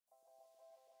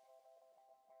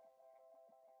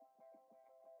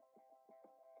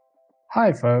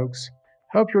Hi folks,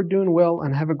 hope you're doing well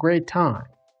and have a great time.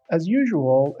 As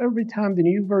usual, every time the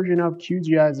new version of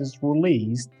QGIS is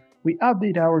released, we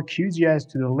update our QGIS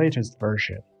to the latest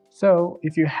version. So,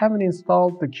 if you haven't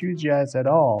installed the QGIS at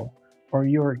all, or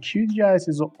your QGIS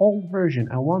is an old version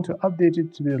and want to update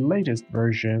it to the latest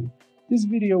version, this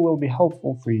video will be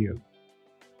helpful for you.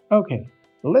 Okay,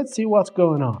 let's see what's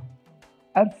going on.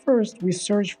 At first, we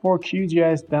search for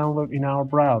QGIS download in our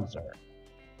browser.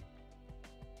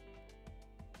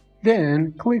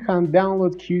 Then, click on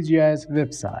Download QGIS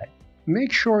website.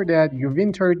 Make sure that you've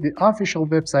entered the official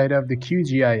website of the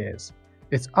QGIS.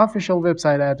 Its official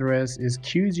website address is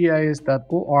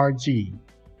qgis.org.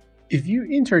 If you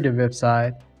enter the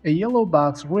website, a yellow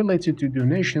box related to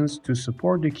donations to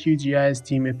support the QGIS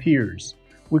team appears.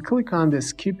 We click on the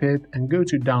Skip It and go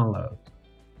to Download.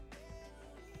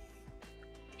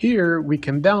 Here, we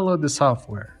can download the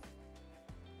software.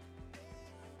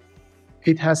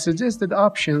 It has suggested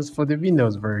options for the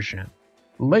Windows version,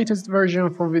 latest version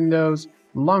for Windows,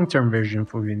 long-term version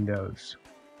for Windows.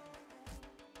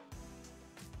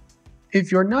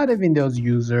 If you're not a Windows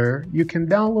user, you can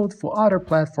download for other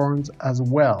platforms as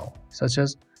well, such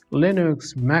as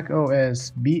Linux, Mac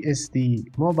OS,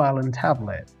 BSD, mobile and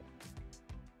tablet.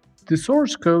 The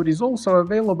source code is also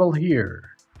available here.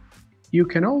 You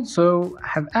can also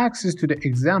have access to the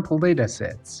example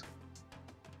datasets.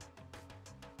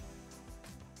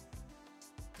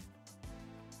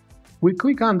 We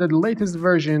click on the latest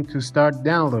version to start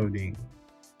downloading.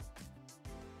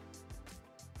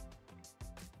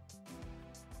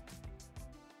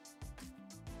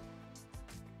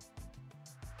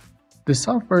 The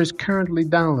software is currently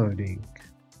downloading.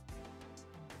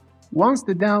 Once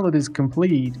the download is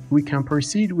complete, we can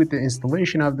proceed with the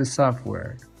installation of the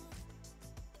software.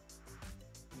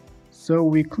 So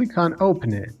we click on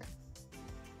Open It.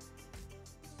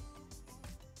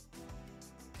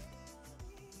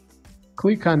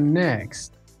 Click on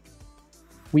Next.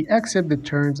 We accept the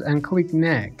terms and click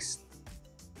Next.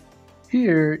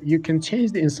 Here, you can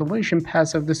change the installation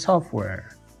path of the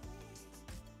software.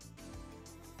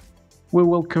 We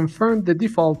will confirm the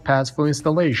default path for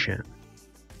installation.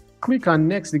 Click on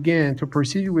Next again to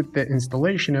proceed with the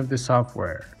installation of the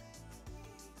software.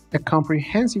 A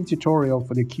comprehensive tutorial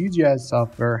for the QGIS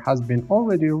software has been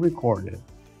already recorded,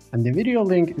 and the video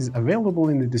link is available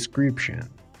in the description.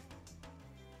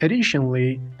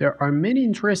 Additionally, there are many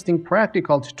interesting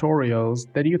practical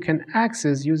tutorials that you can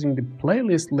access using the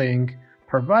playlist link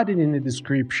provided in the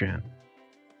description.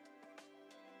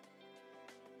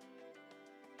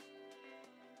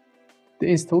 The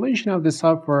installation of the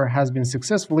software has been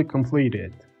successfully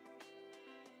completed.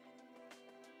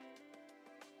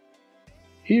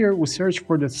 Here we search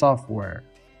for the software.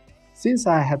 Since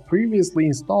I had previously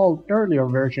installed earlier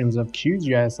versions of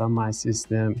QGIS on my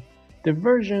system, the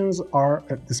versions are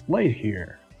displayed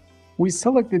here. We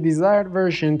select the desired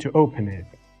version to open it.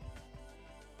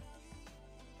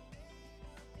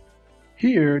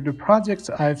 Here, the projects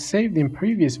I've saved in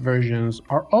previous versions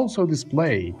are also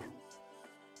displayed.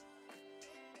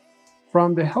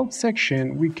 From the Help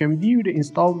section, we can view the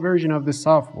installed version of the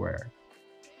software.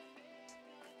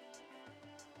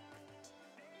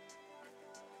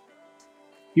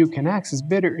 You can access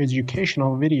better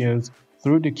educational videos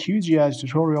through the QGIS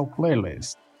tutorial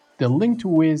playlist. The link to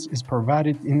which is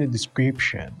provided in the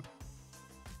description.